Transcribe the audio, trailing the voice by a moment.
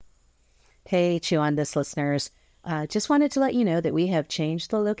Hey, Chew on This listeners. Just wanted to let you know that we have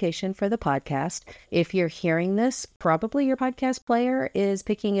changed the location for the podcast. If you're hearing this, probably your podcast player is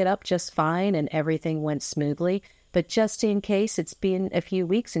picking it up just fine and everything went smoothly. But just in case it's been a few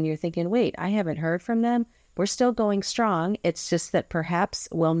weeks and you're thinking, wait, I haven't heard from them, we're still going strong. It's just that perhaps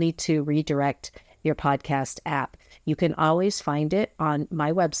we'll need to redirect your podcast app. You can always find it on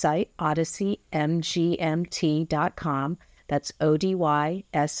my website, odysseymgmt.com. That's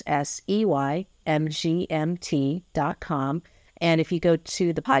ODYSSEYMGMT.com. And if you go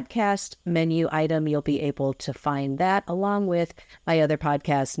to the podcast menu item, you'll be able to find that along with my other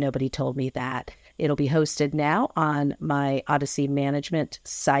podcast, Nobody Told Me That. It'll be hosted now on my Odyssey management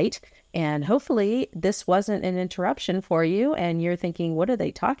site. And hopefully this wasn't an interruption for you and you're thinking, what are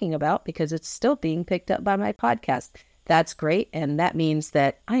they talking about? Because it's still being picked up by my podcast. That's great. And that means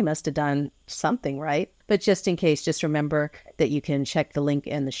that I must have done something right. But just in case, just remember that you can check the link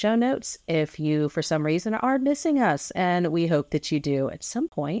in the show notes if you, for some reason, are missing us. And we hope that you do at some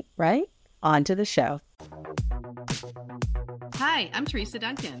point, right? On to the show. Hi, I'm Teresa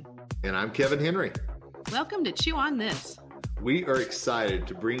Duncan. And I'm Kevin Henry. Welcome to Chew on This. We are excited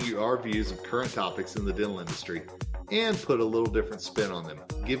to bring you our views of current topics in the dental industry and put a little different spin on them,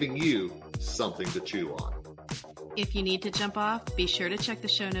 giving you something to chew on. If you need to jump off, be sure to check the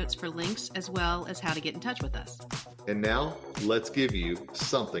show notes for links as well as how to get in touch with us. And now, let's give you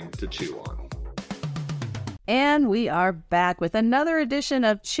something to chew on. And we are back with another edition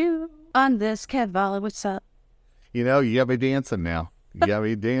of Chew on This. Kev, what's up? You know, you got me dancing now. You got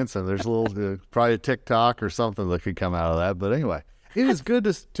me dancing. There's a little, probably a TikTok or something that could come out of that. But anyway, it is good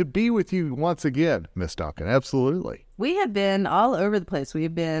to be with you once again, Miss Duncan. Absolutely. We have been all over the place.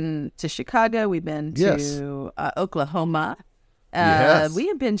 We've been to Chicago. We've been to Oklahoma. Yes. We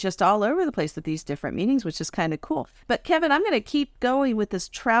have been just all over the place with these different meetings, which is kind of cool. But Kevin, I'm going to keep going with this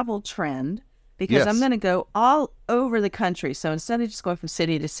travel trend because I'm going to go all over the country. So instead of just going from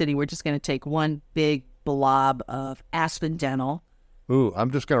city to city, we're just going to take one big blob of Aspen Dental. Ooh, I'm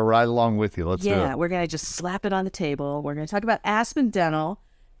just going to ride along with you. Let's do it. Yeah, we're going to just slap it on the table. We're going to talk about Aspen Dental.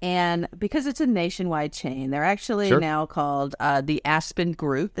 And because it's a nationwide chain, they're actually now called the Aspen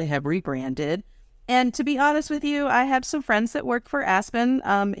Group. They have rebranded. And to be honest with you, I have some friends that work for Aspen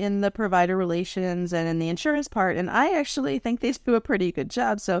in the provider relations and in the insurance part. And I actually think they do a pretty good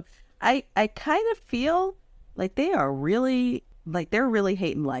job. So I kind of feel like they are really... they're really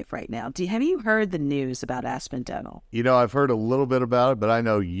hating life right now. Have you heard the news about Aspen Dental? You know, I've heard a little bit about it, but I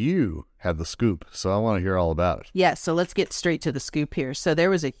know you have the scoop, so I want to hear all about it. Yeah, so let's get straight to the scoop here. So there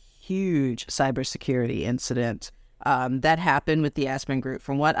was a huge cybersecurity incident that happened with the Aspen Group.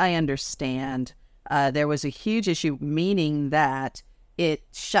 From what I understand, there was a huge issue, meaning that it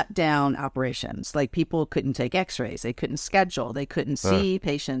shut down operations. Like people couldn't take x-rays, they couldn't schedule, they couldn't see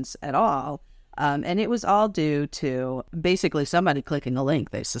patients at all. And it was all due to basically somebody clicking a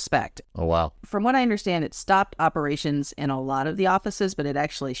link, they suspect. Oh, wow. From what I understand, it stopped operations in a lot of the offices, but it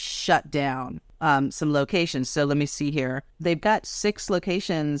actually shut down some locations. So let me see here. They've got 6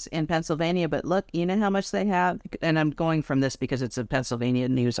 locations in Pennsylvania, but look, you know how much they have? And I'm going from this because it's a Pennsylvania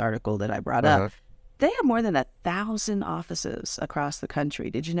news article that I brought up. They have more than 1,000 offices across the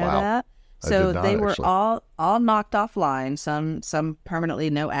country. Did you know that? So they were all knocked offline, some permanently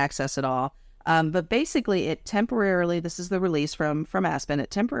no access at all. But basically, it temporarily, this is the release from Aspen,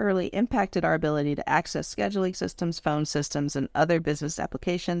 it temporarily impacted our ability to access scheduling systems, phone systems, and other business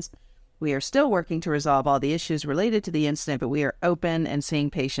applications. We are still working to resolve all the issues related to the incident, but we are open and seeing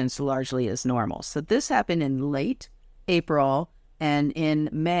patients largely as normal. So this happened in late April, and in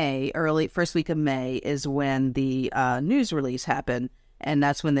May, first week of May, is when the news release happened. And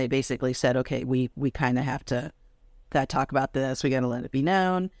that's when they basically said, okay, we kind of have to talk about this. We got to let it be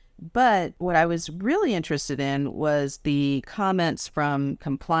known. But what I was really interested in was the comments from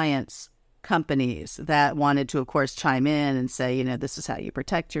compliance companies that wanted to, of course, chime in and say, you know, this is how you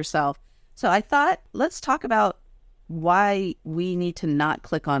protect yourself. So I thought, let's talk about why we need to not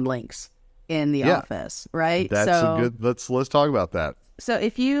click on links in the office, right? That's a good, let's talk about that. So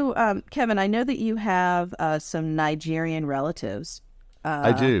if you, Kevin, I know that you have some Nigerian relatives.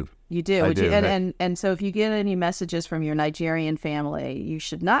 I do. You do. I do. And so if you get any messages from your Nigerian family, you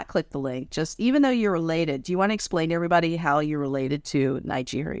should not click the link, just even though you're related. Do you want to explain to everybody how you're related to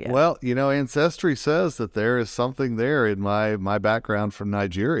Nigeria? Well, you know, Ancestry says that there is something there in my background from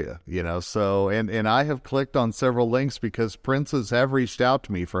Nigeria, you know, so, and I have clicked on several links because princes have reached out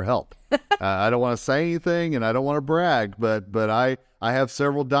to me for help. I don't want to say anything and I don't want to brag, but I have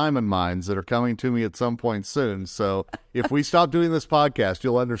several diamond mines that are coming to me at some point soon. So if we stop doing this podcast,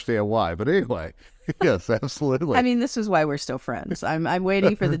 you'll understand why. But anyway, Yes, absolutely. I mean, this is why we're still friends. I'm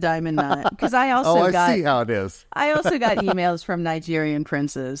waiting for the diamond knot because I also see how it is. I also got emails from Nigerian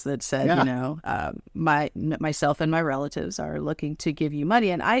princes that said, myself and my relatives are looking to give you money,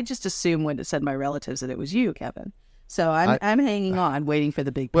 and I just assumed when it said my relatives that it was you, Kevin. So I'm hanging on, waiting for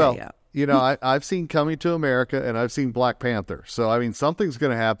the big payout. I've seen Coming to America and I've seen Black Panther. So, I mean, something's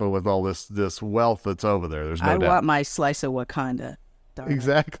going to happen with all this wealth that's over there. There's no doubt. I want my slice of Wakanda. Darn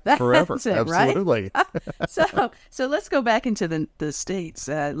exactly. Forever. It, absolutely. Right? So let's go back into the States.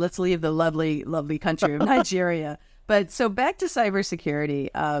 Let's leave the lovely, lovely country of Nigeria. But so back to cybersecurity.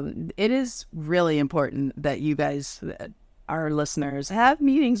 It is really important that you guys, our listeners, have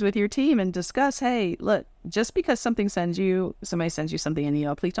meetings with your team and discuss, hey, look, just because somebody sends you something in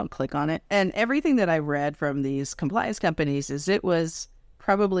email, please don't click on it. And everything that I read from these compliance companies is it was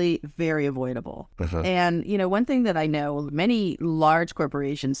probably very avoidable. And, one thing that I know many large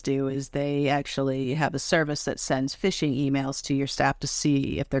corporations do is they actually have a service that sends phishing emails to your staff to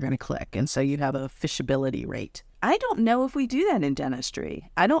see if they're going to click. And so you have a phishability rate. I don't know if we do that in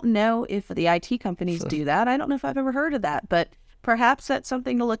dentistry. I don't know if the IT companies do that. I don't know if I've ever heard of that, but perhaps that's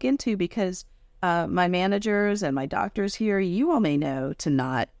something to look into because my managers and my doctors here, you all may know to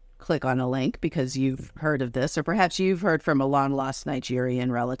not click on a link because you've heard of this, or perhaps you've heard from a long-lost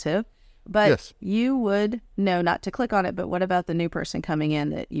Nigerian relative, but yes, you would know not to click on it. But what about the new person coming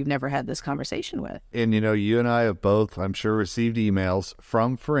in that you've never had this conversation with? And, you and I have both, I'm sure, received emails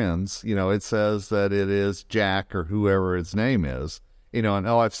from friends. It says that it is Jack or whoever its name is, and,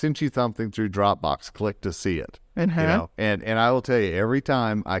 I've sent you something through Dropbox, click to see it. And I will tell you, every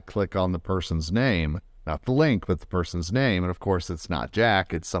time I click on the person's name, not the link, but the person's name. And of course, it's not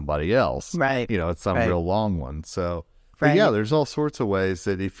Jack, it's somebody else. Right. It's some real long one. So, but yeah, there's all sorts of ways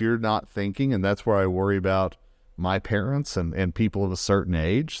that if you're not thinking, and that's where I worry about my parents and people of a certain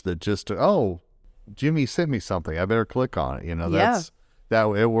age that just, Jimmy sent me something, I better click on it. That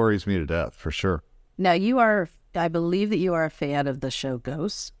it worries me to death for sure. Now, I believe that you are a fan of the show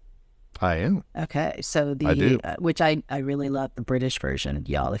Ghosts. I am. Okay, so I do. Which I really love the British version,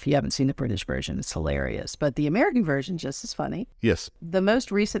 y'all. If you haven't seen the British version, it's hilarious. But the American version just as funny. Yes. The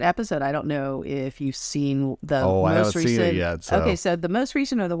most recent episode, I don't know if you've seen the I most haven't recent. seen it yet. So. Okay, so the most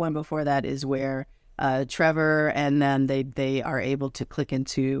recent or the one before that is where Trevor and then they are able to click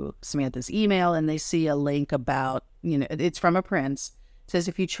into Samantha's email and they see a link about, it's from a prince. Says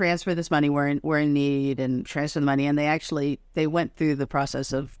if you transfer this money, we're in need, and transfer the money. And they went through the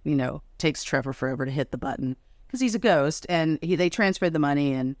process of, takes Trevor forever to hit the button because he's a ghost, and they transferred the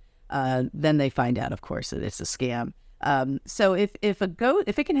money, and then they find out, of course, that it's a scam. So if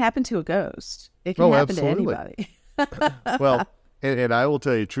it can happen to a ghost, it can happen absolutely. to anybody. Well, and I will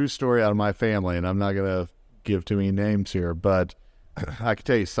tell you a true story out of my family, and I'm not going to give too many names here, but I can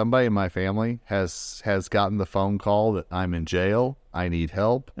tell you somebody in my family has gotten the phone call that I'm in jail, I need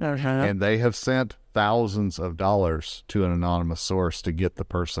help, and they have sent thousands of dollars to an anonymous source to get the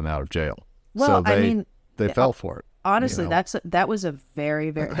person out of jail. Well, so they fell for it. Honestly, that was a very,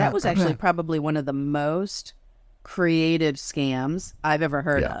 very, that was actually probably one of the most creative scams I've ever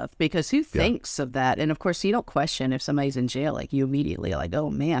heard of, because who thinks of that? And of course, you don't question if somebody's in jail, like you immediately like, oh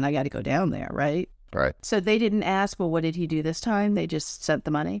man, I got to go down there, right? Right. So they didn't ask, well, what did he do this time? They just sent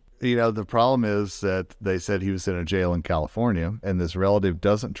the money? The problem is that they said he was in a jail in California, and this relative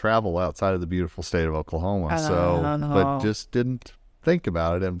doesn't travel outside of the beautiful state of Oklahoma. But just didn't think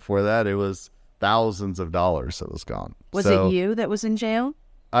about it. And for that, it was thousands of dollars that was gone. Was it you that was in jail?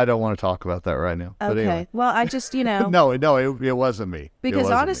 I don't want to talk about that right now. Okay. But anyway. Well, I just, No, it wasn't me. Because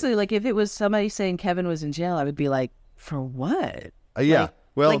honestly, like if it was somebody saying Kevin was in jail, I would be like, for what? Yeah.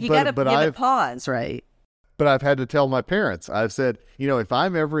 Well, you got to give it pause, right? But I've had to tell my parents. I've said, if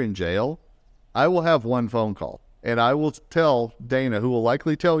I'm ever in jail, I will have one phone call, and I will tell Dana, who will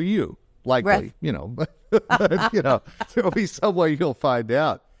likely tell you, likely, there'll be some way you'll find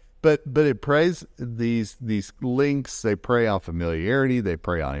out. But it preys these links. They prey on familiarity. They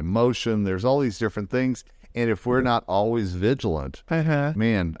prey on emotion. There's all these different things, and if we're not always vigilant,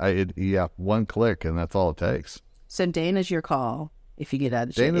 man, one click, and that's all it takes. So Dana's your call. If you get out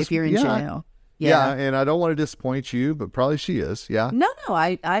of jail, if you're in jail. Yeah, and I don't want to disappoint you, but probably she is, yeah. No,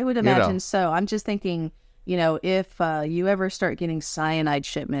 I would imagine so. I'm just thinking, if you ever start getting cyanide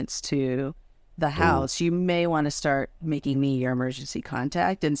shipments to the house, you may want to start making me your emergency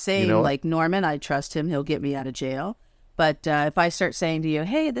contact and saying, like, Norman, I trust him, he'll get me out of jail. But if I start saying to you,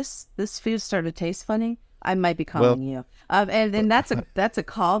 hey, this food started to taste funny, I might be calling you. And then that's a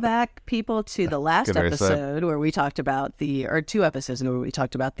callback, people, to the last episode where we talked about or 2 episodes where we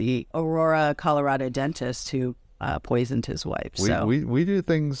talked about the Aurora, Colorado dentist who poisoned his wife. We do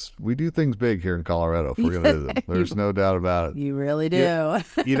things big here in Colorado. If we're gonna do them, there's no doubt about it. You really do. Yeah.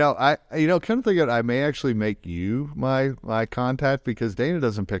 Come to think of it, I may actually make you my contact because Dana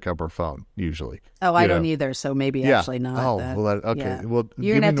doesn't pick up her phone usually. Oh, I don't either. So maybe actually not. Okay. Yeah. Well,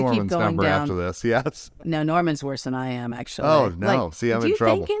 You're give gonna me have to keep Norman's going number down. after this. Yes. No, Norman's worse than I am, actually. Oh no! See, I'm in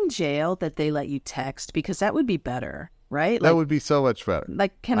trouble. Do you think in jail that they let you text? Because that would be better, right? That would be so much better.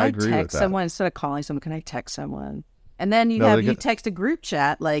 Like, can I agree with text that. someone instead of calling someone? Can I text someone? And then you text a group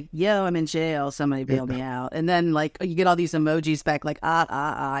chat like, "Yo, I'm in jail. Somebody bail me out." And then like you get all these emojis back like,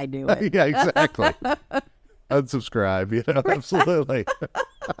 I knew it. Yeah, exactly. Unsubscribe. Absolutely.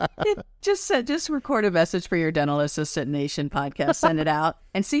 Just record a message for your Dental Assistant Nation podcast, send it out,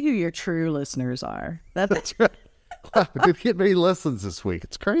 and see who your true listeners are. That's right. Wow, we didn't get many listens this week.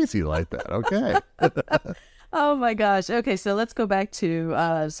 It's crazy like that. Okay. Oh my gosh. Okay, so let's go back to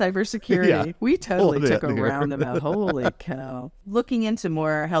cybersecurity. Yeah. We totally took a here. roundabout. Holy cow. Looking into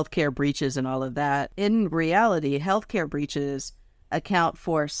more healthcare breaches and all of that, in reality, healthcare breaches account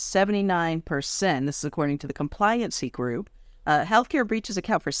for 79%. This is according to the Compliancy Group. Healthcare breaches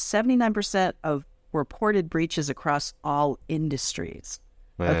account for 79% of reported breaches across all industries.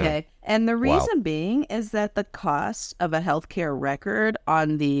 Man. Okay. And the reason being is that the cost of a healthcare record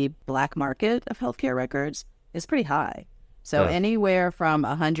on the black market of healthcare records is pretty high. So anywhere from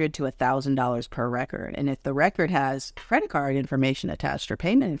 $100 to $1,000 per record. And if the record has credit card information attached or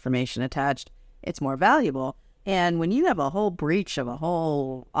payment information attached, it's more valuable. And when you have a whole breach of a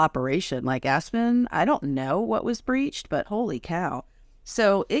whole operation like Aspen, I don't know what was breached, but holy cow.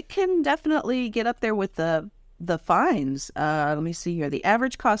 So it can definitely get up there with the fines. Let me see here. The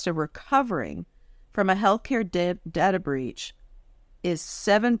average cost of recovering from a healthcare data breach is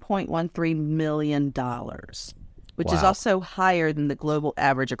 $7.13 million, which is also higher than the global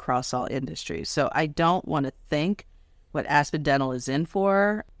average across all industries. So I don't want to think what Aspen Dental is in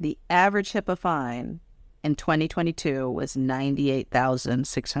for. The average HIPAA fine in 2022 was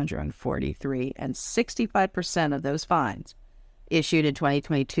 $98,643, and 65% of those fines issued in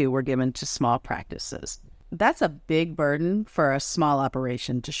 2022 were given to small practices. That's a big burden for a small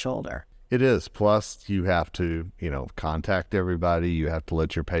operation to shoulder. It is. Plus, you have to, contact everybody. You have to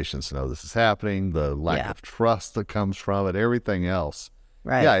let your patients know this is happening, the lack of trust that comes from it, everything else.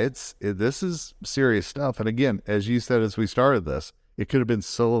 Right. Yeah, this is serious stuff. And again, as you said as we started this, it could have been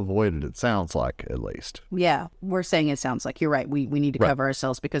so avoided, it sounds like, at least. Yeah, we're saying it sounds like. You're right. We need to cover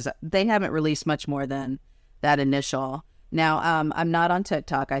ourselves because they haven't released much more than that initial. Now, I'm not on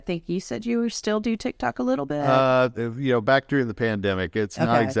TikTok. I think you said you still do TikTok a little bit. Back during the pandemic, it's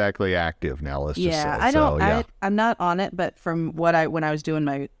not exactly active now. Let's just say. I'm not on it, but from when I was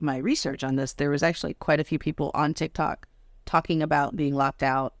doing my research on this, there was actually quite a few people on TikTok talking about being locked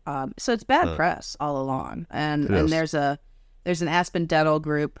out. So it's bad press all along, and there's an Aspen Dental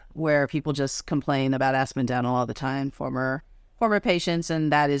group where people just complain about Aspen Dental all the time, former patients,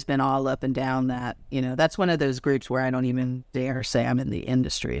 and that has been all up and down. That that's one of those groups where I don't even dare say I'm in the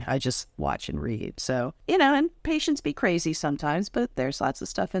industry. I just watch and read. So and patients be crazy sometimes, but there's lots of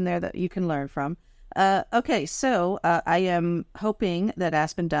stuff in there that you can learn from. Okay, so I am hoping that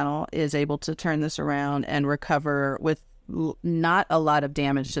Aspen Dental is able to turn this around and recover with not a lot of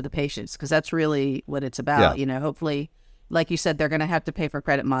damage to the patients, because that's really what it's about. Hopefully, like you said, they're going to have to pay for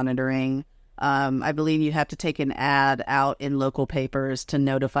credit monitoring. I believe you have to take an ad out in local papers to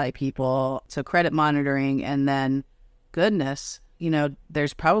notify people. So credit monitoring, and then, goodness,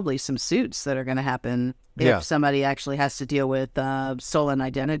 there's probably some suits that are going to happen if somebody actually has to deal with stolen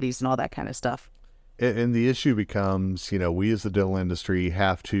identities and all that kind of stuff. And the issue becomes, we as the dental industry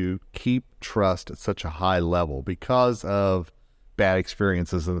have to keep trust at such a high level because of bad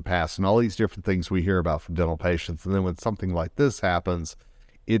experiences in the past and all these different things we hear about from dental patients. And then when something like this happens,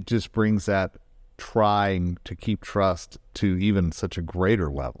 it just brings that trying to keep trust to even such a greater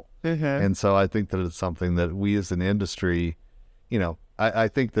level. Mm-hmm. And so I think that it's something that we as an industry, I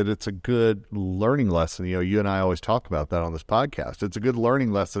think that it's a good learning lesson. You and I always talk about that on this podcast. It's a good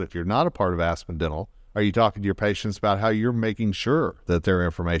learning lesson if you're not a part of Aspen Dental. Are you talking to your patients about how you're making sure that their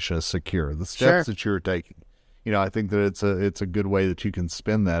information is secure, the steps that you're taking? I think that it's a good way that you can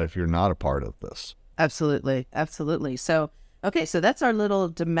spin that if you're not a part of this. Absolutely. Absolutely. So that's our little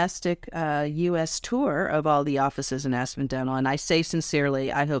domestic U.S. tour of all the offices in Aspen Dental. And I say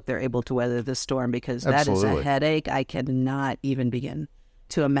sincerely, I hope they're able to weather this storm, because that is a headache I cannot even begin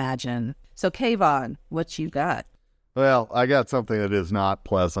to imagine. So, Kayvon, what you got? Well, I got something that is not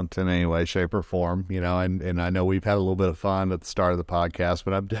pleasant in any way, shape, or form, and I know we've had a little bit of fun at the start of the podcast,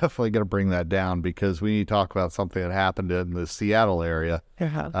 but I'm definitely going to bring that down because we need to talk about something that happened in the Seattle area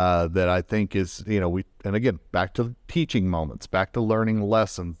that I think is, we and again, back to teaching moments, back to learning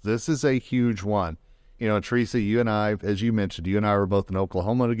lessons. This is a huge one. Teresa, you and I, as you mentioned, you and I were both in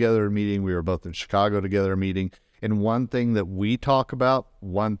Oklahoma together meeting. We were both in Chicago together meeting. And one thing that we talk about,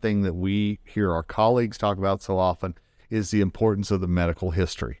 one thing that we hear our colleagues talk about so often is the importance of the medical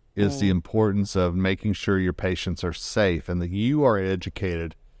history, is the importance of making sure your patients are safe and that you are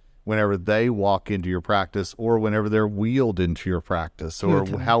educated whenever they walk into your practice or whenever they're wheeled into your practice or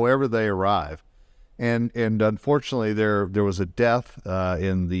however they arrive. And unfortunately, there was a death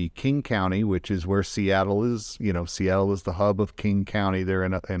in the King County, which is where Seattle is. Seattle is the hub of King County there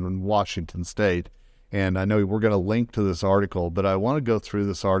in Washington State. And I know we're going to link to this article, but I want to go through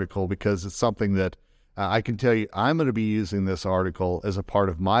this article because it's something that I can tell you I'm going to be using this article as a part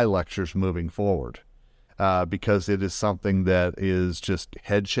of my lectures moving forward because it is something that is just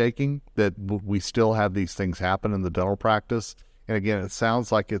head-shaking, that we still have these things happen in the dental practice. And again, it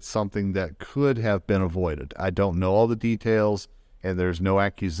sounds like it's something that could have been avoided. I don't know all the details, and there's no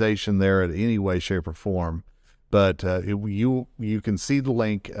accusation there in any way, shape, or form. But you can see the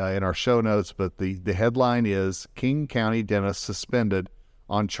link in our show notes, but the headline is King County Dentist Suspended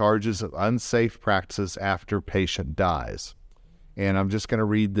on Charges of Unsafe Practices After Patient Dies. And I'm just going to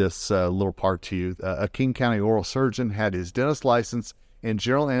read this little part to you. A King County oral surgeon had his dentist license and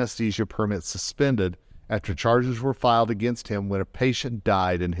general anesthesia permit suspended after charges were filed against him when a patient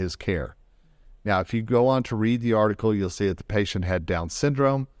died in his care. Now, if you go on to read the article, you'll see that the patient had Down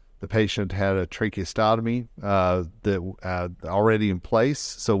syndrome. The patient had a tracheostomy that already in place.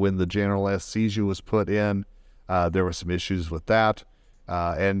 So when the general anesthesia was put in, there were some issues with that.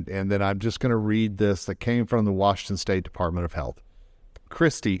 And then I'm just going to read this that came from the Washington State Department of Health.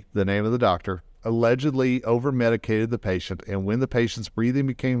 Christie, the name of the doctor, allegedly over-medicated the patient, and when the patient's breathing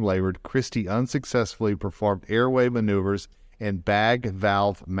became labored, Christie unsuccessfully performed airway maneuvers and bag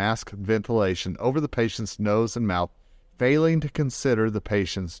valve mask ventilation over the patient's nose and mouth, failing to consider the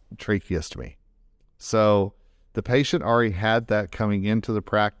patient's tracheostomy. So the patient already had that coming into the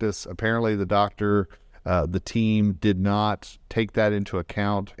practice. Apparently the doctor, the team did not take that into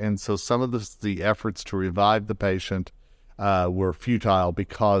account, and so some of the efforts to revive the patient were futile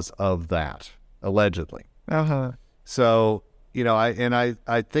because of that. Allegedly. So,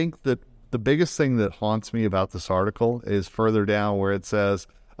 I think that the biggest thing that haunts me about this article is further down where it says,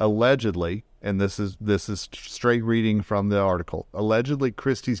 allegedly, and this is straight reading from the article, allegedly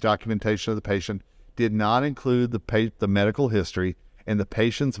Christie's documentation of the patient did not include the medical history, and the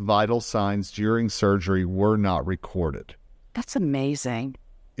patient's vital signs during surgery were not recorded. That's amazing.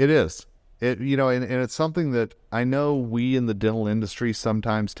 It is. And it's something that I know we in the dental industry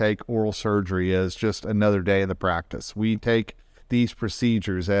sometimes take oral surgery as just another day in the practice. We take these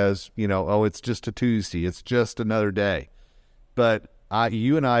procedures as, it's just a Tuesday. It's just another day. But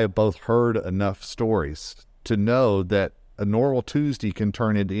you and I have both heard enough stories to know that a normal Tuesday can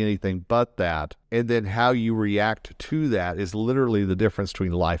turn into anything but that. And then how you react to that is literally the difference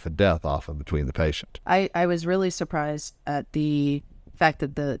between life and death often between the patient. I was really surprised at the fact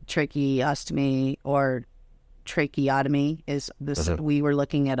that the tracheostomy or tracheotomy is this. We were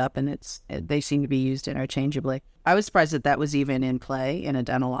looking it up, and they seem to be used interchangeably. I was surprised that was even in play in a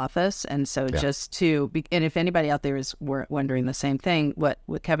dental office, and so and if anybody out there is wondering the same thing, what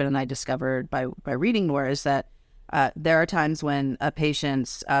Kevin and I discovered by reading more is that there are times when a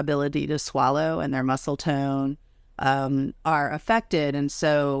patient's ability to swallow and their muscle tone are affected, and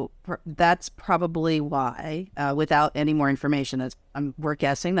so that's probably why, without any more information, we're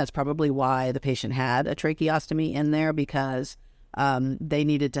guessing that's probably why the patient had a tracheostomy in there, because they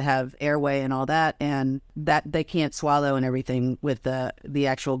needed to have airway and all that, and that they can't swallow and everything with the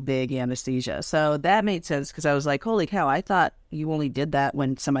actual big anesthesia. So that made sense, because I was like, holy cow, I thought you only did that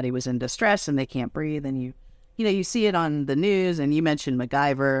when somebody was in distress and they can't breathe, and you see it on the news. And you mentioned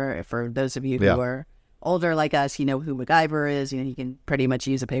MacGyver. For those of you who are older like us, you know who MacGyver is. You can pretty much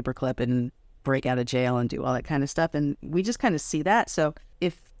use a paperclip and break out of jail and do all that kind of stuff. And we just kind of see that. So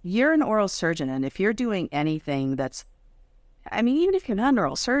if you're an oral surgeon, and if you're doing anything even if you're not an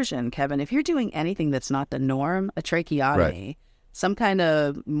oral surgeon, Kevin, if you're doing anything that's not the norm, a tracheotomy, some kind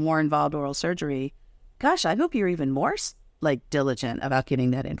of more involved oral surgery, gosh, I hope you're even more diligent about getting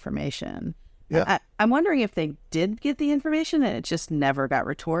that information. Yeah. I'm wondering if they did get the information and it just never got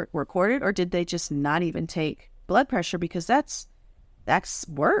recorded, or did they just not even take blood pressure? Because that's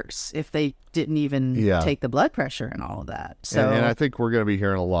worse if they didn't even take the blood pressure and all of that. So, and I think we're going to be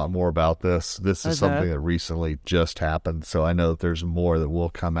hearing a lot more about this. This is something that recently just happened, so I know that there's more that will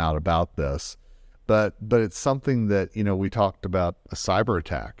come out about this. But it's something that, we talked about a cyber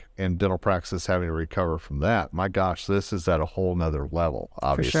attack and dental practice having to recover from that. My gosh, this is at a whole nother level,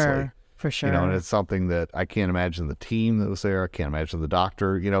 obviously. For sure. And it's something that I can't imagine the team that was there. I can't imagine the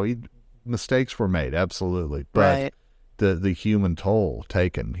doctor. Mistakes were made, absolutely, but the human toll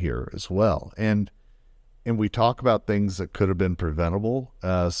taken here as well. And we talk about things that could have been preventable.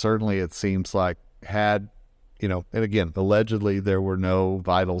 Certainly, it seems like and again, allegedly there were no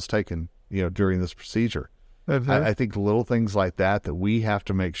vitals taken, during this procedure. I think little things like that we have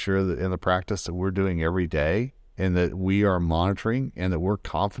to make sure that in the practice that we're doing every day, and that we are monitoring, and that we're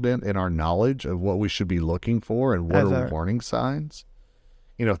confident in our knowledge of what we should be looking for and what are warning signs.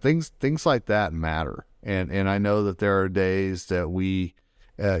 Things like that matter. And I know that there are days that we,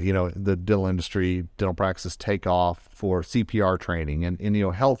 the dental industry, dental practices take off for CPR training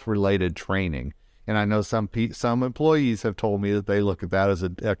and health-related training. And I know some employees have told me that they look at that as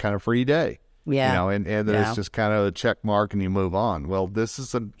a kind of free day. Yeah. And that it's just kind of a check mark and you move on. Well, this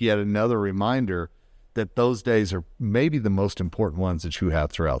is yet another reminder that those days are maybe the most important ones that you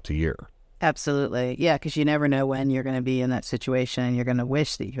have throughout the year. Absolutely. Yeah, because you never know when you're going to be in that situation, and you're going to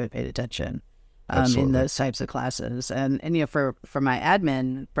wish that you had paid attention in those types of classes. And for my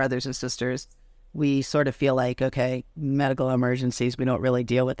admin brothers and sisters, we sort of feel like, okay, medical emergencies, we don't really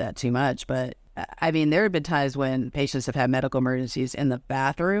deal with that too much. But I mean, there have been times when patients have had medical emergencies in the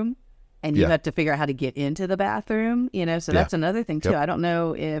bathroom, and you have to figure out how to get into the bathroom, so that's another thing too. I don't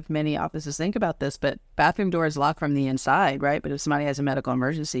know if many offices think about this, but bathroom doors lock from the inside, right? But if somebody has a medical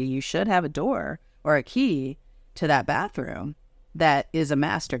emergency, you should have a door or a key to that bathroom that is a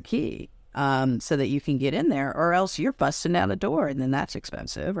master key, so that you can get in there, or else you're busting down a door, and then that's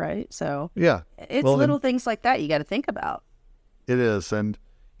expensive, right? So it's little things like that you got to think about. It is. And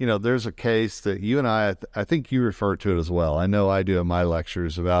there's a case that you and I think you refer to it as well. I know I do in my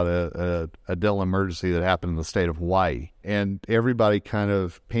lectures about a dental emergency that happened in the state of Hawaii, and everybody kind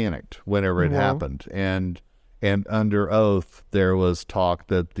of panicked whenever it happened. And under oath, there was talk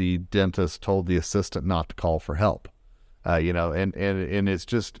that the dentist told the assistant not to call for help. And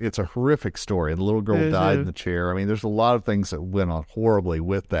it's a horrific story. The little girl died in the chair. I mean, there's a lot of things that went on horribly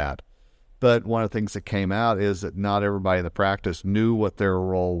with that. But one of the things that came out is that not everybody in the practice knew what their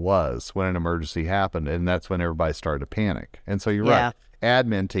role was when an emergency happened, and that's when everybody started to panic. And so you're right,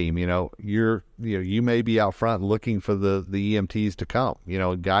 admin team, you may be out front looking for the EMTs to come,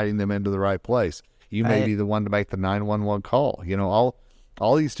 guiding them into the right place. You may be the one to make the 911 call.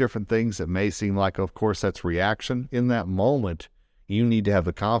 All these different things that may seem like, of course, that's reaction. In that moment, you need to have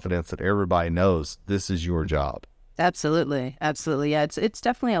the confidence that everybody knows this is your job. Absolutely. Yeah, it's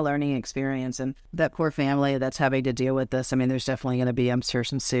definitely a learning experience. And that poor family that's having to deal with this, I mean, there's definitely going to be, I'm sure,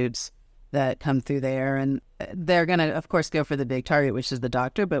 some suits that come through there. And they're going to, of course, go for the big target, which is the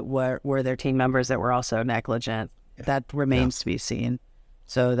doctor. But were there team members that were also negligent? That remains to be seen.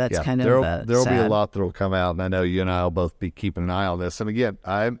 So that's kind of there'll sad. be a lot that will come out. And I know you and I will both be keeping an eye on this. And again,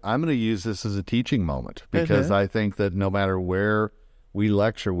 I'm going to use this as a teaching moment, because I think that no matter where we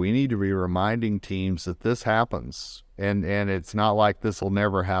lecture, we need to be reminding teams that this happens, and it's not like this will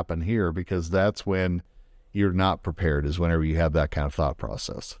never happen here, because that's when you're not prepared, is whenever you have that kind of thought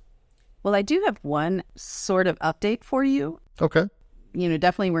process. Well, I do have one sort of update for you. Okay.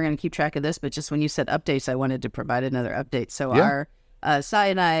 Definitely we're going to keep track of this, but just when you said updates, I wanted to provide another update. So our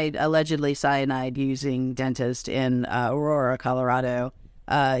allegedly cyanide using dentist in Aurora, Colorado,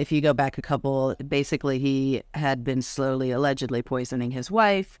 if you go back a couple, basically he had been allegedly poisoning his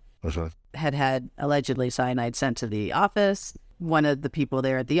wife, had allegedly cyanide sent to the office. One of the people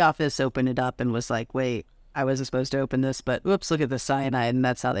there at the office opened it up and was like, wait, I wasn't supposed to open this, but whoops, look at the cyanide. And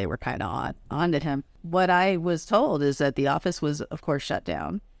that's how they were kind of on to him. What I was told is that the office was, of course, shut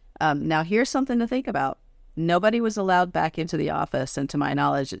down. Now, here's something to think about. Nobody was allowed back into the office. And to my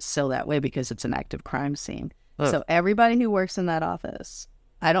knowledge, it's still that way because it's an active crime scene. So everybody who works in that office,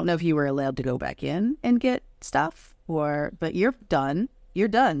 I don't know if you were allowed to go back in and get stuff, but you're done. You're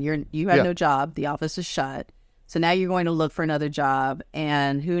done. You had no job. The office is shut. So now you're going to look for another job,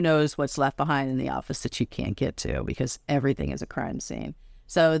 and who knows what's left behind in the office that you can't get to, because everything is a crime scene.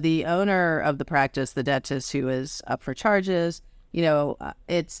 So the owner of the practice, the dentist who is up for charges, you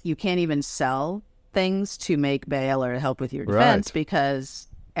can't even sell things to make bail or to help with your defense, because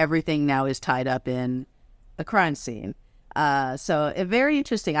everything now is tied up in a crime scene. So very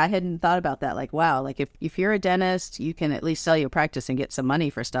interesting. I hadn't thought about that. Like, wow, like if you're a dentist, you can at least sell your practice and get some money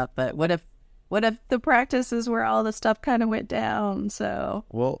for stuff. But what if the practice is where all the stuff kind of went down? So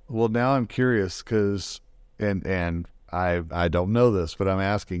well, now I'm curious, because and I don't know this, but I'm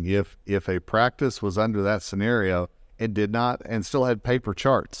asking if a practice was under that scenario and did not, and still had paper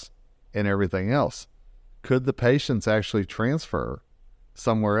charts and everything else, could the patients actually transfer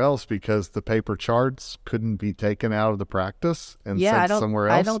somewhere else because the paper charts couldn't be taken out of the practice and Yeah, sent somewhere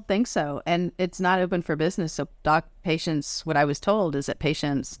else? I don't think so. And it's not open for business. So patients, what I was told is that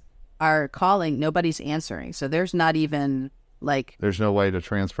patients are calling, nobody's answering. So there's not even like... There's no way to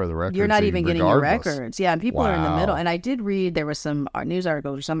transfer the records. You're not even getting your regardless. records. Yeah, and people are in the Wow. middle. And I did read, there was some news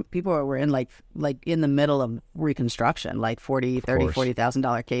articles where some people were in like in the middle of reconstruction, like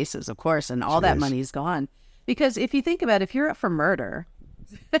 $40,000 cases, of course. And all that Jeez. money's gone. Because if you think about it, if you're up for murder...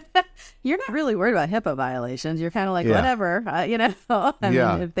 you're not really worried about HIPAA violations. You're kind of like, Yeah. whatever, I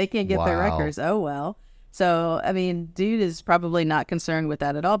Yeah. mean, if they can't get their Wow. records, oh well. So, I mean, dude is probably not concerned with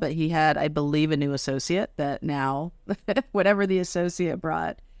that at all, but he had, I believe, a new associate that now, whatever the associate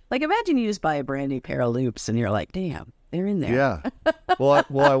brought, like imagine you just buy a brand new pair of loops and you're like, damn, they're in there. Yeah. Well,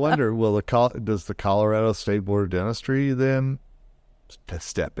 I wonder, does the Colorado State Board of Dentistry then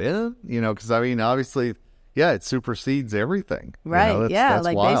step in? Because I mean, obviously, yeah, it supersedes everything. Right. That's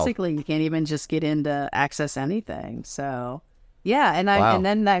like wild. basically you can't even just get in to access anything. So yeah. And Wow. and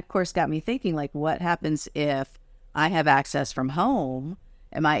then that of course got me thinking, like, what happens if I have access from home?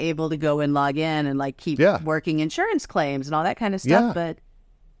 Am I able to go and log in and like keep Yeah. working insurance claims and all that kind of stuff? Yeah. But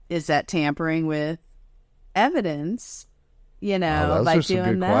is that tampering with evidence? Those by are some doing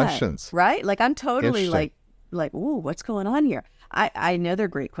good that. questions. Right? Like I'm totally Interesting. like, ooh, what's going on here? I know they're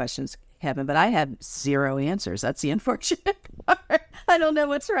great questions, Kevin, but I have zero answers. That's the unfortunate part. I don't know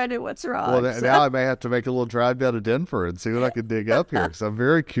what's right and what's wrong. Well, now I may have to make a little drive down to Denver and see what I can dig up here because I'm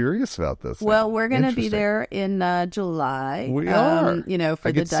very curious about this. Well, we're going to be Interesting. there in July. We are. For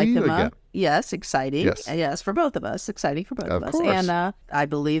I the get to see you Dykema. again. Yes, exciting. Yes. Yes, for both of us. Exciting for both of Of us. course. And I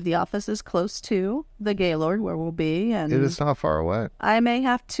believe the office is close to the Gaylord where we'll be. And It is not far away. I may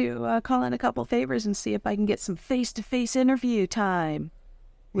have to call in a couple favors and see if I can get some face-to-face interview time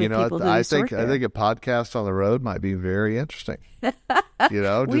with people who I used to work think there. a podcast on the road might be very interesting. Just We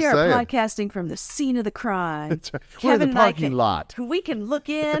are saying. podcasting from the scene of the crime. That's right. We're in the Kevin and I parking lot. We can look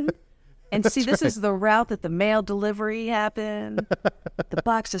in and see this is the route that the mail delivery happened. The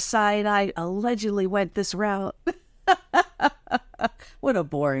box of cyanide allegedly went this route. What a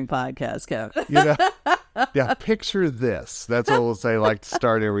boring podcast, Kevin. Yeah, picture this. That's what we'll say, like, to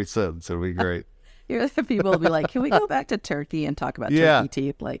start every sentence. It'll be great. Here, the people will be like, can we go back to Turkey and talk about Yeah. turkey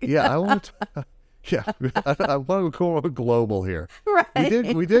teeth? Like, Yeah, I want to. Yeah, I want to go global here.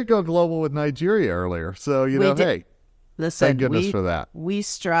 right. We did go global with Nigeria earlier, so did. hey, Listen, thank goodness for that. We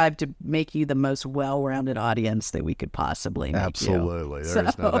strive to make you the most well-rounded audience that we could possibly make Absolutely, you.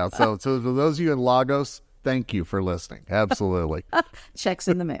 there's no doubt. So for those of you in Lagos, thank you for listening. Absolutely, Checks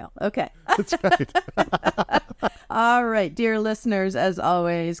in the mail. Okay. that's right. All right, dear listeners, as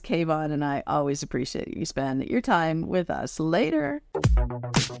always, Kayvon and I always appreciate you spend your time with us. Later.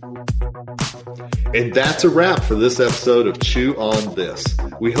 And that's a wrap for this episode of Chew on This.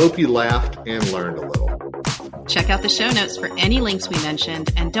 We hope you laughed and learned a little. Check out the show notes for any links we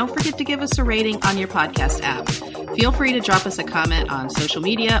mentioned, and don't forget to give us a rating on your podcast app. Feel free to drop us a comment on social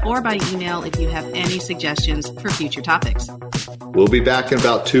media or by email if you have any suggestions for future topics. We'll be back in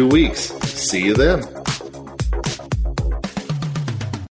about 2 weeks. See you then.